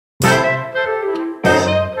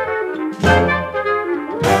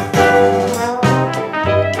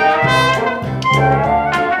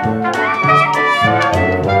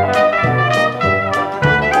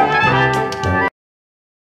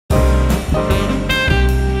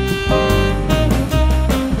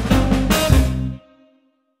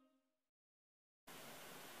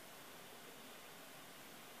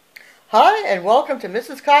Hi, and welcome to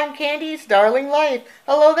Mrs. Cotton Candy's Darling Life.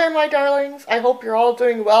 Hello there, my darlings. I hope you're all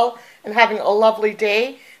doing well and having a lovely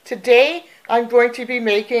day. Today, I'm going to be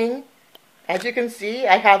making, as you can see,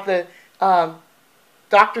 I have the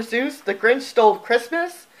Dr. Seuss, The Grinch Stole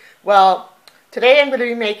Christmas. Well, today I'm going to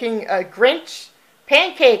be making Grinch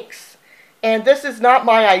pancakes. And this is not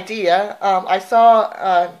my idea. I saw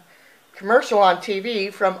a commercial on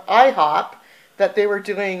TV from Ihop that they were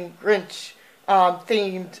doing Grinch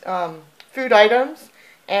themed food items,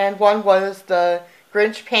 and one was the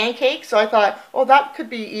Grinch pancake. So I thought, oh, that could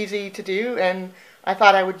be easy to do, and I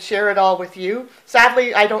thought I would share it all with you.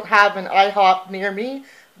 Sadly, I don't have an IHOP near me,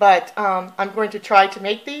 but I'm going to try to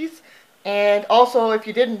make these. And also, if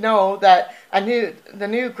you didn't know, that the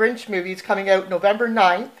new Grinch movie is coming out November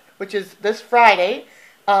 9th, which is this Friday.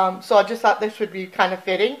 So I just thought this would be kind of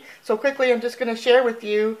fitting. So quickly, I'm just going to share with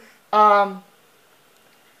you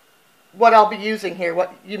what I'll be using here,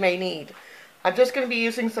 what you may need. I'm just going to be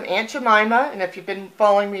using some Aunt Jemima, and if you've been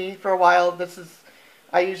following me for a while,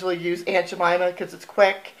 I usually use Aunt Jemima because it's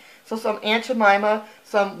quick. So some Aunt Jemima,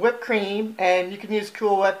 some whipped cream, and you can use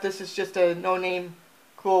Cool Whip. This is just a no-name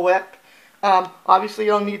Cool Whip. Obviously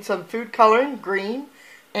you'll need some food coloring, green,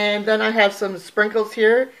 and then I have some sprinkles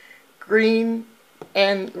here, green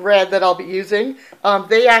and red, that I'll be using.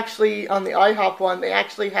 They actually, on the IHOP one, they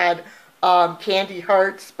actually had candy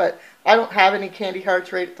hearts, but I don't have any candy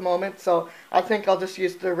hearts right at the moment, so I think I'll just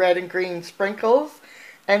use the red and green sprinkles.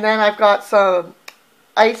 And then I've got some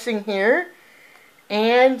icing here,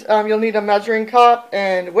 and you'll need a measuring cup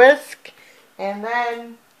and whisk, and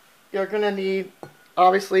then you're going to need,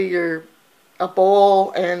 obviously, a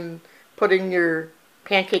bowl and putting your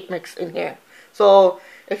pancake mix in here. So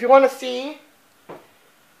if you want to see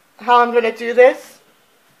how I'm going to do this,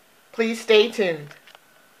 please stay tuned.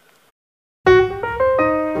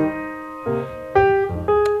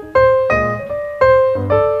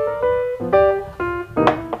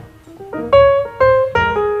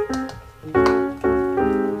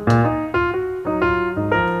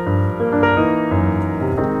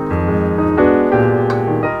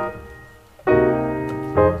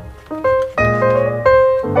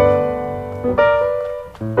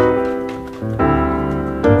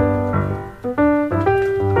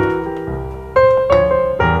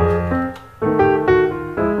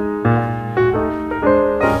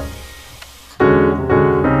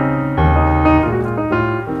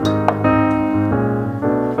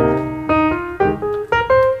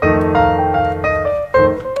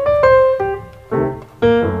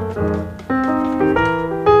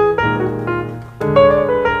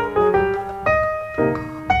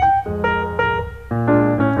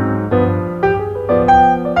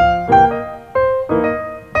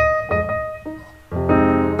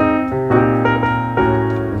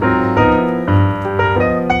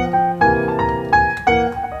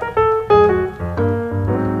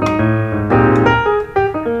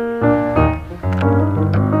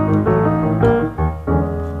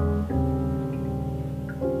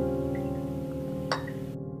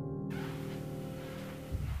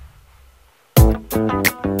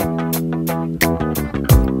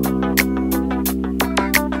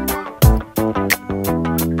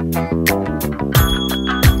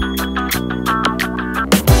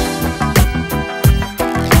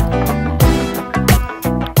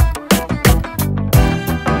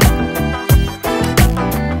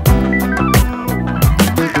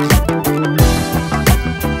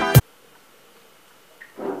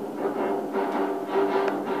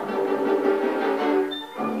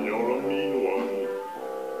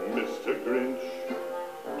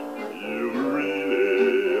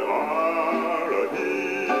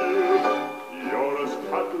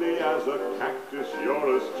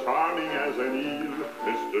 You're as charming as an eel,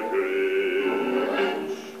 Mr.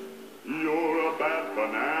 Grinch. You're a bad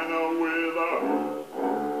banana with a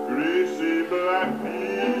greasy black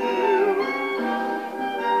peel.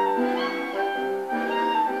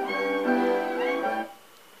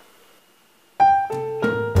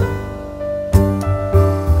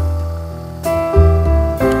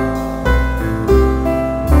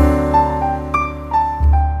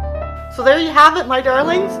 So there you have it, my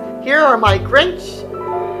darlings. Here are my Grinch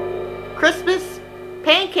Christmas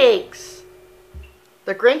pancakes.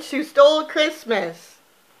 The Grinch who stole Christmas.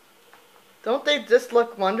 Don't they just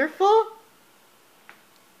look wonderful?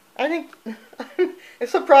 I think I'm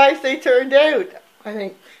surprised they turned out.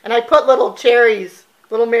 And I put little cherries,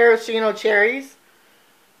 little maraschino cherries.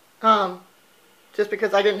 Just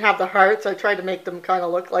because I didn't have the hearts, I tried to make them kind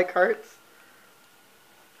of look like hearts.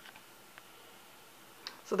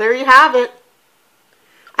 So there you have it.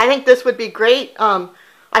 I think this would be great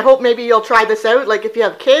I hope maybe you'll try this out, like if you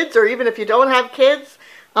have kids or even if you don't have kids.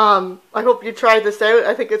 I hope you try this out.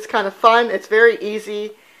 I think it's kind of fun. It's very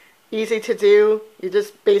easy to do. You're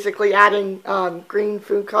just basically adding green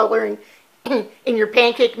food coloring in your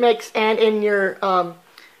pancake mix and in your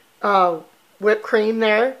whipped cream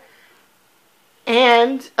there.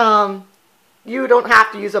 And you don't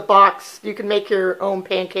have to use a box. You can make your own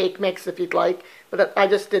pancake mix if you'd like. But I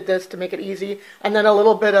just did this to make it easy. And then a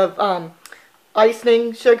little bit of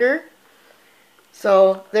icing sugar.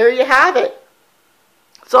 So there you have it.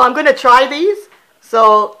 So I'm going to try these.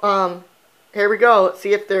 So here we go. Let's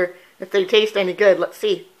see if they taste any good. Let's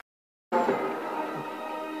see.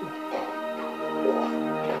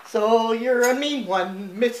 So you're a mean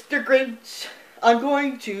one, Mr. Grinch. I'm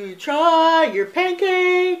going to try your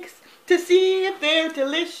pancakes to see if they're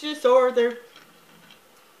delicious or they're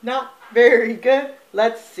not very good.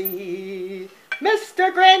 Let's see.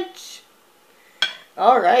 Mr. Grinch.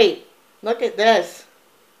 Alright, look at this.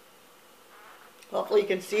 Hopefully you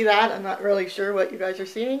can see that. I'm not really sure what you guys are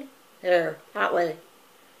seeing. There, that way.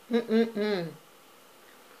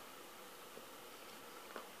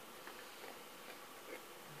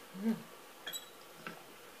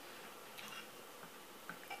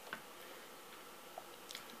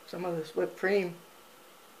 Some of this whipped cream.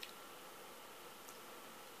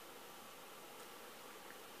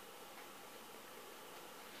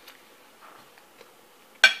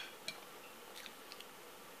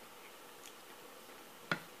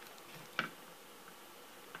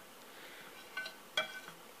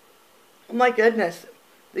 Oh my goodness,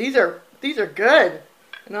 these are good,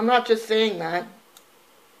 and I'm not just saying that.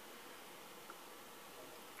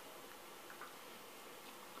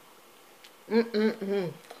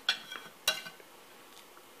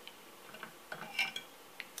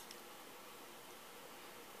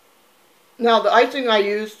 Now the icing I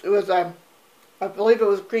used was I believe it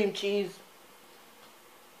was cream cheese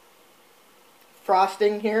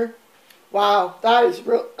frosting here. Wow, that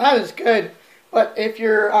is good. But if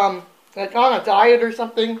you're like on a diet or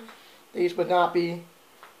something, these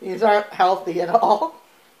aren't healthy at all.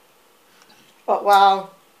 But wow.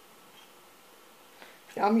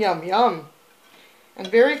 Yum, yum, yum. And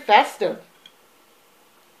very festive.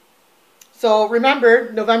 So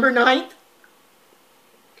remember, November 9th.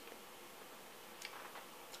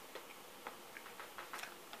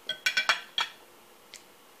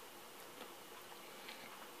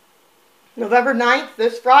 November 9th,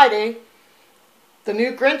 this Friday, the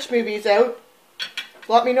new Grinch movie's out.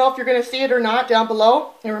 Let me know if you're going to see it or not down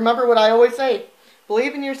below. And remember what I always say.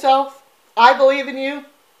 Believe in yourself. I believe in you.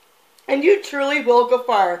 And you truly will go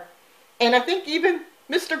far. And I think even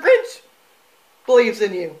Mr. Grinch believes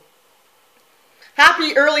in you.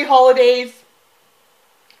 Happy early holidays.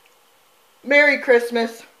 Merry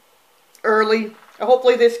Christmas. Early.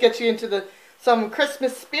 Hopefully this gets you into some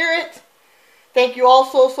Christmas spirit. Thank you all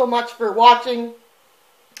so much for watching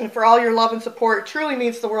and for all your love and support. It truly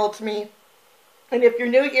means the world to me. And if you're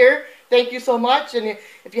new here, thank you so much. And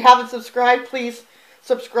if you haven't subscribed, please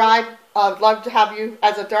subscribe. I'd love to have you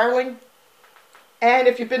as a darling. And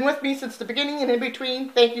if you've been with me since the beginning and in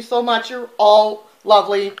between, thank you so much. You're all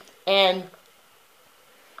lovely. And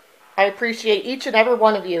I appreciate each and every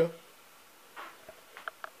one of you.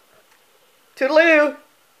 Toodaloo.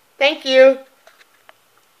 Thank you.